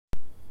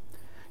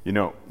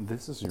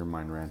This is Your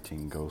Mind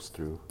Ranting goes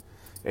through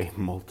a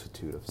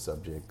multitude of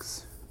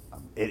subjects.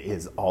 It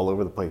is all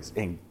over the place.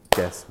 And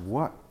guess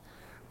what?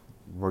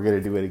 We're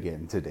going to do it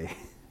again today.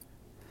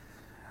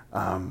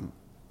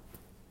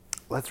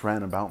 Let's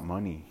rant about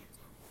money.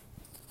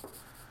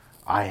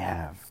 I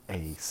have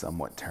a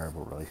somewhat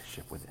terrible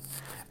relationship with it,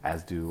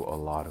 as do a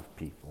lot of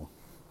people.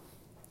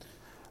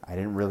 I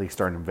didn't really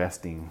start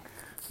investing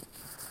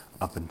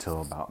up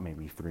until about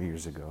maybe 3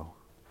 years ago.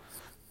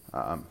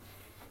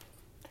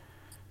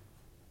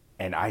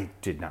 And I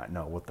did not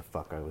know what the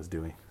fuck I was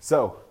doing.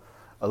 So,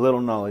 a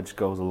little knowledge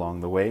goes along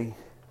the way.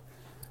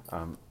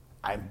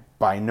 I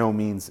by no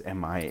means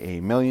am I a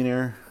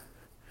millionaire.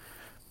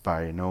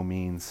 By no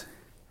means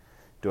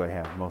do I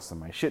have most of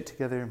my shit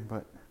together.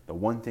 But the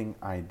one thing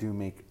I do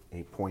make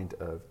a point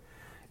of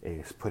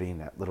is putting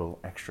that little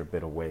extra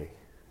bit away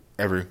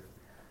every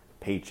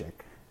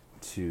paycheck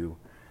to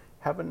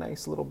have a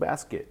nice little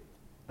basket,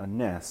 a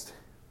nest,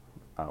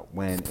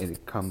 when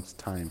it comes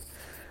time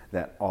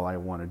that all I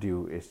want to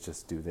do is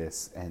just do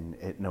this and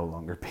it no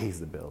longer pays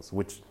the bills,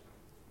 which,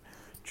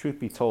 truth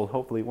be told,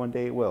 hopefully one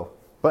day it will.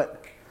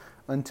 But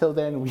until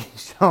then, we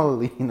shall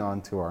lean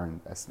on to our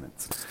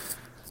investments.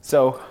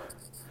 So,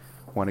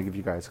 I want to give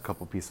you guys a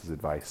couple pieces of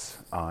advice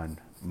on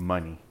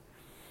money.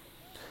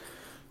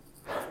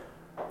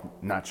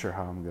 Not sure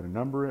how I'm going to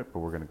number it,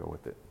 but we're going to go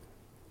with it.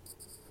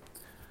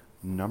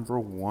 Number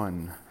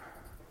one.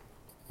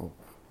 Oh,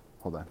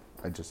 hold on.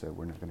 I just said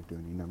we're not going to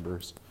do any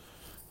numbers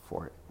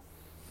for it.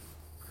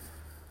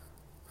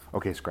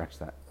 Okay, scratch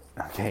that.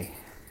 Okay.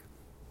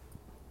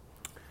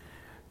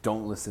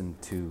 Don't listen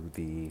to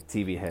the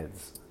TV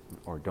heads,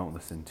 or don't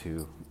listen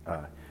to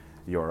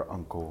your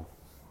uncle.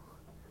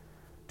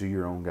 Do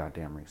your own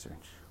goddamn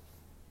research.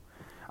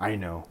 I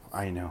know.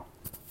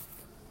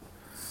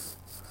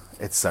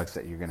 It sucks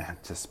that you're going to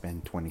have to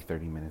spend 20,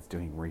 30 minutes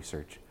doing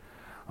research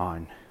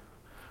on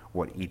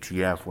what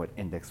ETF, what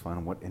index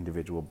fund, what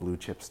individual blue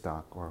chip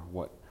stock, or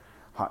what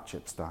hot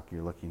chip stock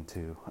you're looking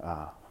to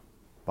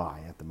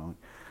buy at the moment.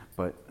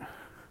 But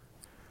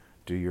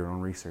do your own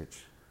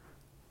research,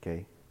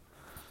 okay?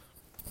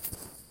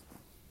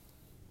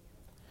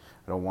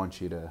 I don't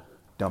want you to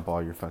dump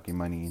all your fucking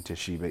money into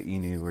Shiba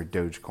Inu or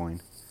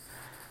Dogecoin.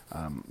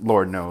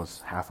 Lord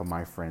knows half of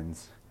my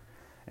friends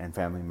and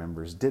family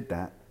members did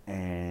that,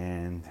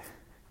 and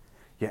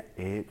yeah,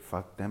 it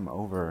fucked them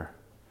over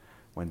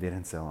when they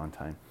didn't sell on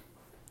time.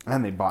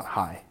 And they bought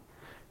high,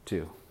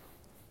 too.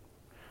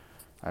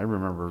 I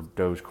remember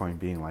Dogecoin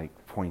being like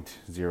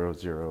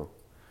 0.002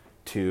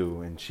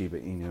 and Shiba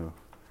Inu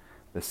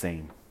the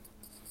same.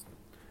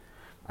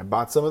 I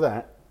bought some of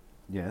that,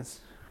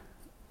 yes,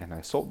 and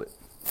I sold it.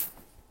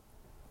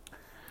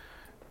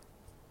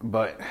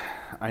 But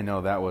I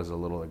know that was a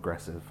little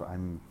aggressive.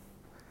 I'm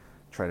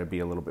trying to be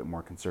a little bit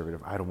more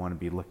conservative. I don't want to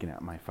be looking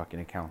at my fucking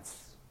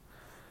accounts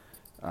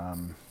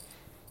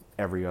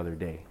every other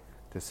day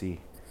to see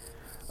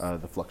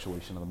the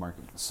fluctuation of the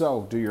market.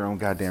 So do your own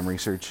goddamn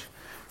research.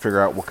 Figure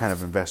out what kind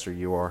of investor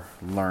you are.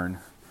 Learn.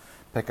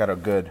 Pick out a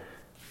good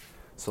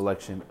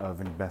selection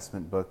of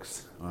investment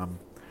books.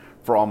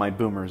 For all my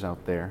boomers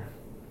out there,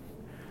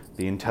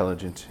 The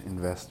Intelligent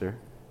Investor,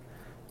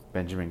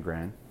 Benjamin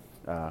Graham,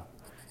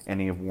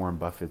 any of Warren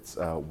Buffett's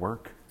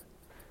work,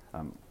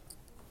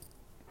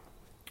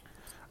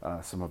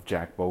 some of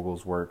Jack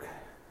Bogle's work,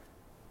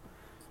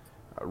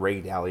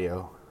 Ray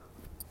Dalio.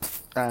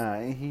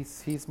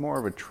 He's more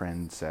of a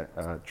trend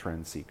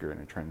seeker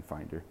and a trend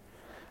finder.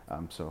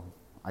 So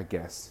I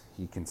guess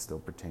he can still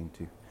pertain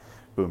to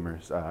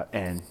boomers.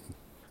 And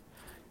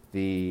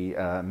the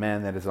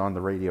man that is on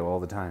the radio all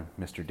the time,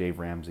 Mr. Dave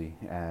Ramsey,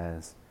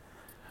 as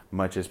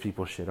much as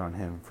people shit on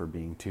him for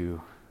being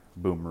too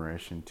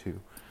boomerish and too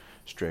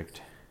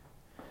strict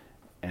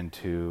and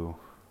too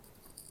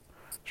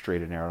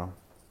straight and narrow,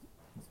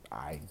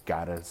 I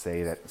gotta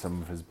say that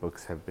some of his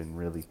books have been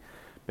really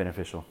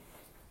beneficial.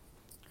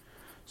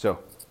 So,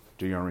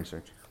 do your own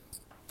research.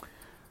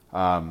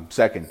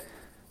 Second,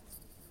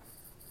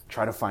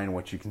 try to find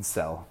what you can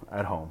sell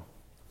at home.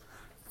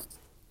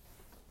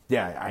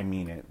 Yeah, I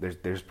mean it.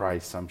 There's probably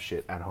some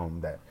shit at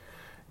home that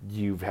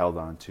you've held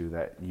on to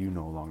that you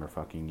no longer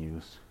fucking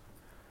use.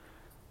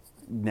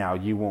 Now,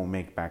 you won't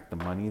make back the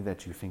money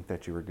that you think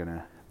that you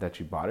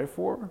bought it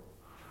for,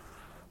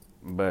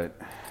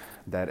 but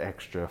that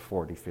extra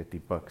 40, 50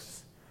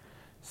 bucks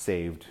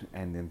saved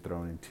and then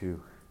thrown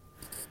into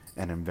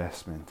an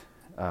investment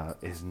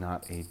is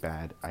not a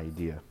bad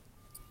idea.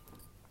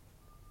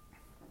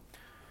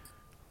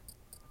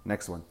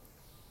 Next one.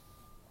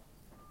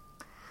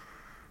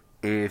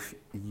 If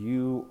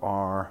you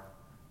are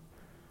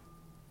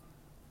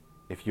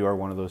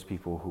one of those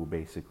people who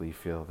basically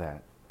feel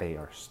that they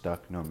are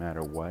stuck no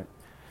matter what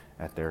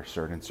at their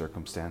certain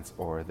circumstance,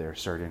 or their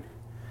certain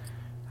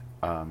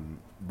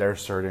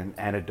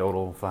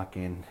anecdotal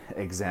fucking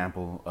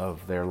example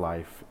of their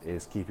life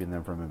is keeping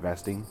them from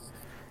investing,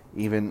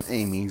 even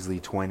a measly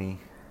 20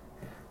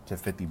 to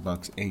 50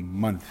 bucks a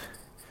month,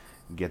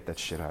 get that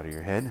shit out of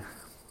your head.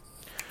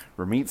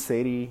 Ramit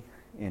Sethi,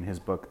 in his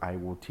book, I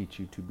Will Teach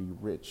You to Be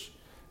Rich,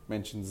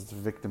 mentions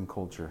victim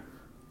culture.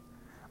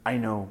 I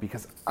know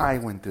because I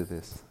went through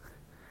this.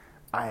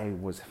 I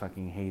was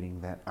fucking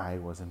hating that I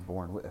wasn't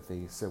born with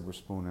a silver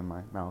spoon in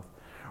my mouth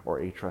or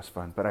a trust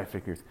fund. But I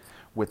figured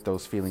with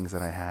those feelings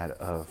that I had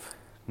of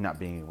not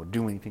being able to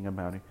do anything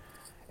about it,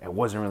 it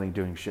wasn't really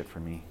doing shit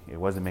for me. It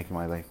wasn't making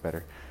my life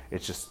better.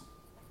 It just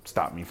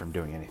stopped me from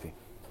doing anything.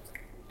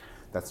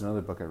 That's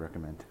another book I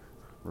recommend.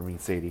 Ramin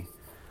Sadie,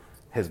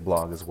 his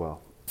blog as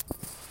well.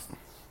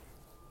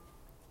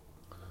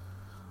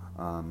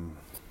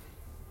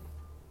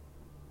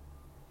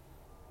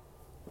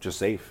 Just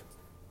save.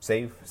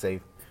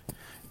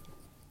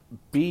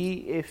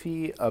 Be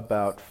iffy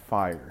about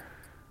fire.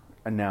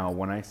 And now,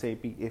 when I say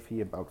be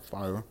iffy about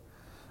fire,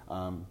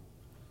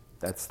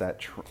 that's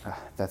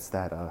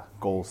that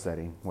goal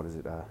setting. What is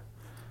it?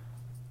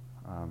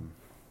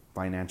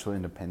 Financial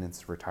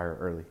independence, retire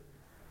early.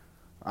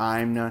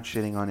 I'm not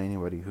shitting on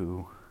anybody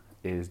who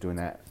is doing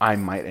that. I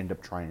might end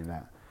up trying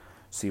that.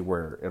 See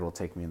where it'll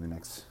take me in the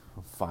next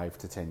 5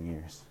 to 10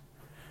 years.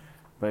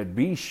 But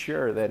be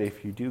sure that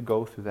if you do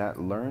go through that,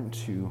 learn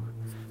to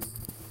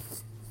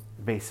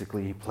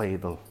basically play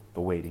the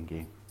waiting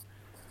game.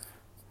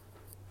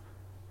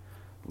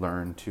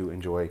 Learn to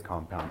enjoy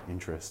compound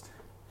interest.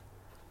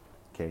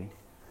 Okay?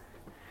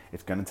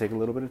 It's going to take a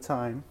little bit of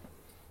time,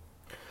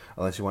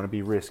 unless you want to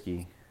be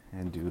risky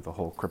and do the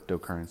whole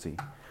cryptocurrency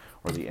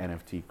or the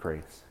NFT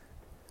craze.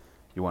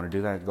 You want to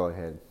do that? Go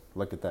ahead.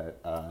 Look at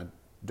that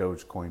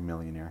Dogecoin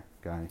millionaire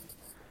guy.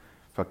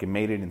 Fucking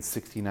made it in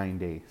 69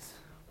 days.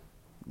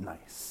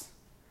 Nice.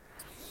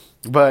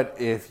 But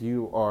if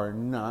you are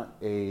not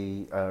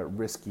a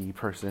risky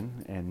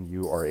person and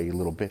you are a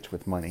little bitch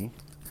with money,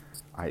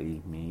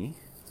 i.e. me,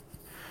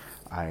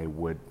 I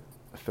would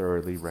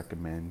thoroughly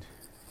recommend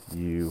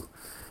you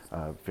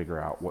figure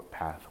out what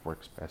path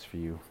works best for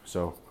you.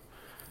 So,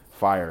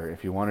 fire.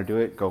 If you want to do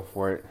it, go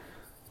for it.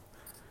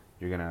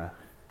 You're going to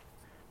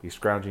be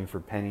scrounging for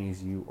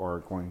pennies. You are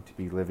going to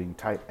be living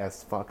tight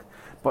as fuck.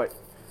 But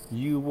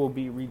you will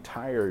be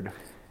retired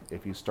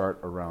if you start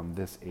around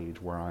this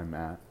age where I'm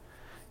at.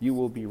 You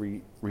will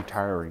be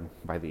retiring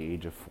by the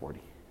age of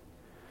 40.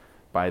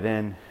 By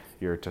then,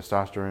 your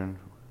testosterone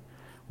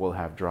will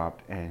have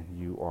dropped and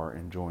you are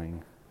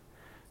enjoying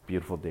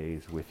beautiful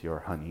days with your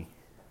honey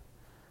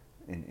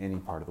in any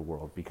part of the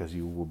world because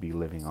you will be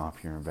living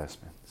off your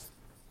investments.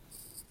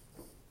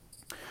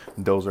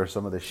 Those are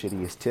some of the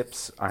shittiest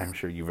tips I'm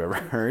sure you've ever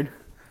heard.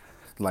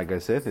 Like I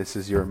said, this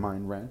is your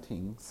Mind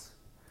Rantings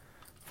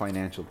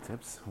financial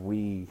tips.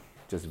 We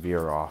just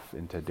veer off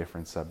into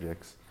different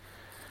subjects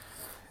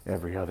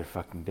every other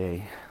fucking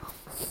day.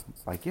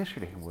 Like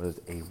yesterday was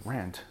a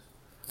rant.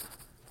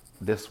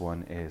 This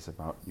one is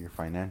about your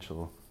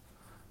financial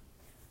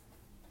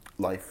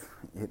life.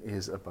 It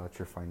is about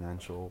your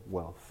financial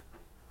wealth.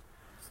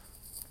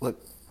 Look,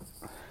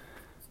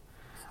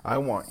 I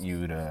want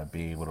you to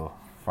be able to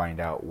find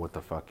out what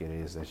the fuck it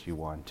is that you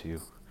want to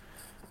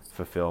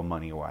fulfill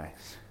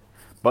money-wise.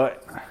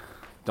 But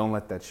don't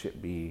let that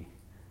shit be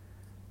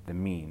the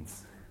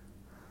means.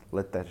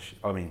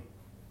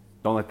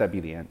 Don't let that be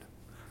the end.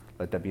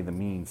 Let that be the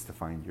means to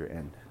find your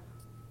end.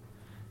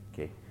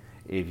 Okay?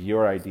 If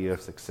your idea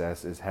of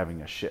success is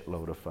having a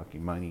shitload of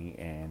fucking money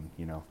and,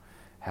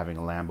 having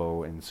a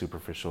Lambo and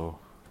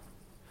superficial,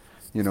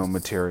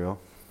 material,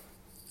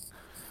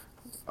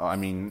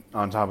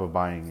 on top of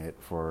buying it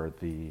for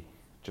the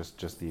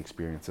just the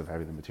experience of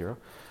having the material,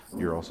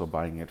 you're also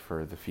buying it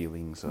for the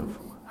feelings of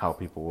how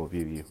people will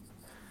view you.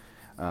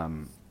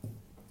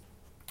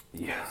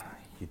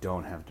 You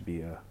don't have to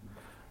be a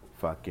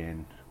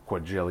fucking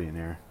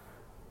quadrillionaire.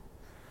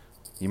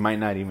 You might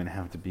not even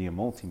have to be a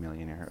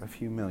multimillionaire. A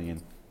few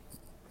million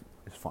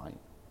is fine,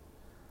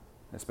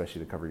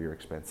 especially to cover your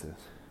expenses.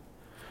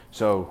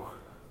 So,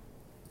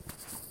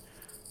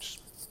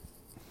 just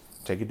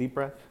take a deep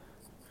breath,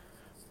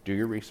 do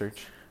your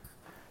research,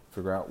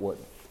 figure out what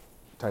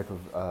type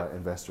of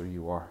investor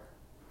you are.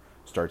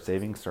 Start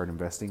saving, start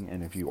investing,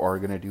 and if you are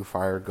going to do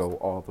fire, go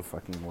all the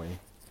fucking way.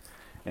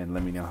 And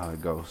let me know how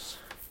it goes,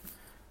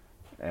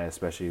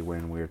 especially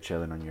when we're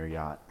chilling on your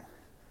yacht.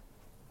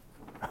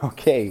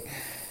 Okay,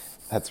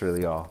 that's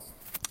really all.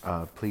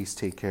 Please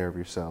take care of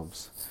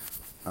yourselves.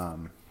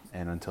 And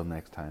until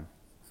next time,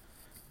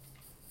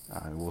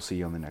 we'll see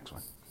you on the next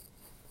one.